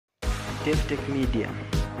Davi-tech-media.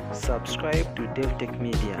 Subscribe to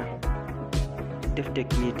Davi-tech-media.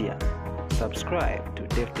 Davi-tech-media. Subscribe to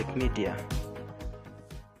Davi-tech-media.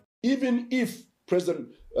 Even if President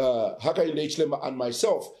Hakainde Hichilema and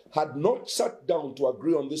myself had not sat down to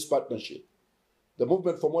agree on this partnership, the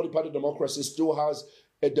Movement for Multi-Party Democracy still has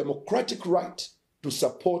a democratic right to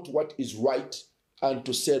support what is right and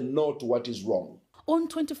to say no to what is wrong. On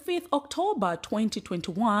 25th October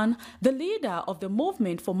 2021, the leader of the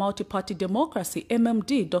Movement for Multi-Party Democracy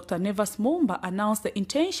MMD, Dr. Mumba, announced the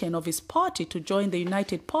intention of his party to join the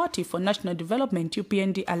United Party for National Development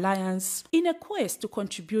UPND alliance in a quest to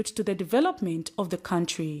contribute to the development of the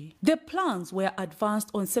country. The plans were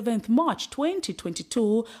advanced on 7th March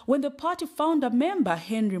 2022 when the party founder member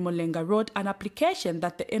Henry Molenga wrote an application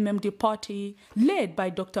that the MMD party, led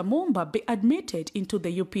by Dr. Mumba, be admitted into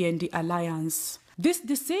the UPND alliance. This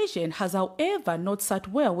decision has, however, not sat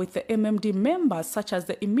well with the MMD members, such as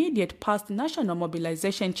the immediate past National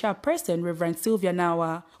Mobilization Chairperson, Reverend Sylvia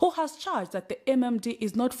Nawa, who has charged that the MMD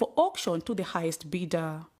is not for auction to the highest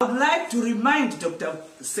bidder. I would like to remind Dr.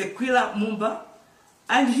 Sekwila Mumba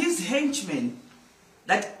and his henchmen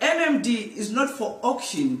that MMD is not for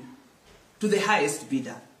auction to the highest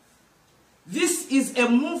bidder. This is a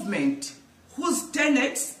movement whose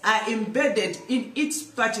tenets are embedded in its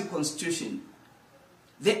party constitution.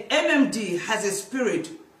 The MMD has a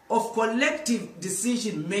spirit of collective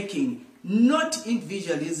decision-making, not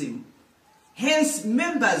individualism. Hence,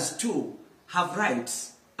 members too have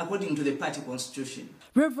rights according to the party constitution.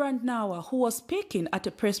 Reverend Nawa, who was speaking at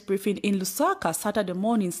a press briefing in Lusaka Saturday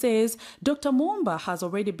morning, says Dr. Mumba has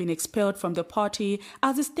already been expelled from the party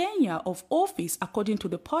as his tenure of office according to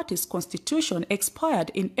the party's constitution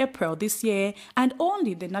expired in April this year, and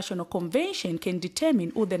only the National Convention can determine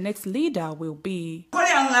who the next leader will be.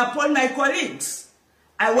 Calling upon my colleagues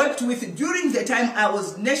I worked with during the time I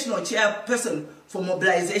was National Chairperson for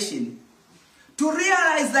Mobilization to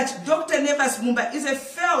realize that Dr. Mumba is a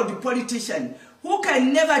failed politician who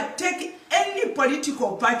can never take any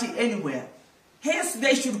political party anywhere. Hence,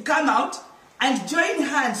 they should come out and join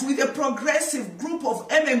hands with a progressive group of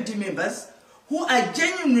MMD members who are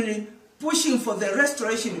genuinely pushing for the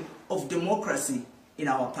restoration of democracy in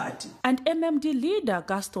our party. And MMD leader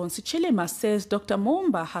Gaston Sichilima says Dr.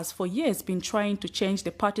 Mumba has for years been trying to change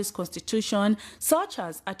the party's constitution, such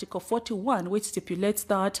as Article 41, which stipulates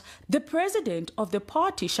that the president of the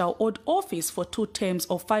party shall hold office for 2 terms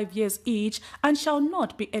of 5 years each and shall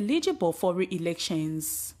not be eligible for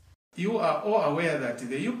re-elections. You are all aware that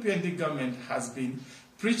the UPND government has been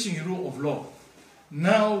preaching rule of law.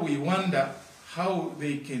 Now we wonder how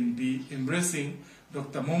they can be embracing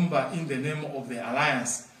Dr. Mumba in the name of the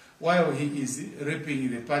alliance while he is raping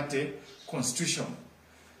the party constitution.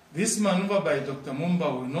 This maneuver by Dr. Mumba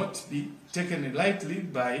will not be taken lightly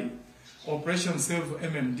by Operation Save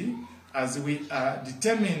MMD, as we are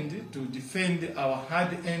determined to defend our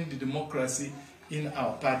hard-earned democracy in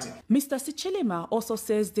our party. Mr. Sichilima also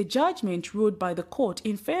says the judgment ruled by the court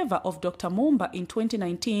in favor of Dr. Mumba in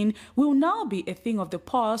 2019 will now be a thing of the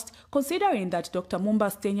past, considering that Dr.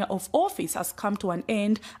 Mumba's tenure of office has come to an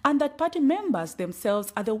end and that party members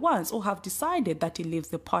themselves are the ones who have decided that he leaves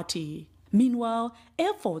the party. Meanwhile,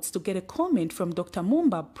 efforts to get a comment from Dr.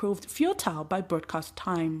 Mumba proved futile by broadcast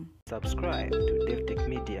time. Subscribe to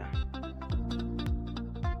Davi-tech-media.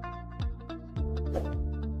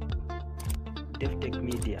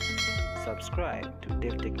 Davi-tech-media. Subscribe to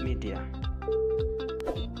Davi-tech-media.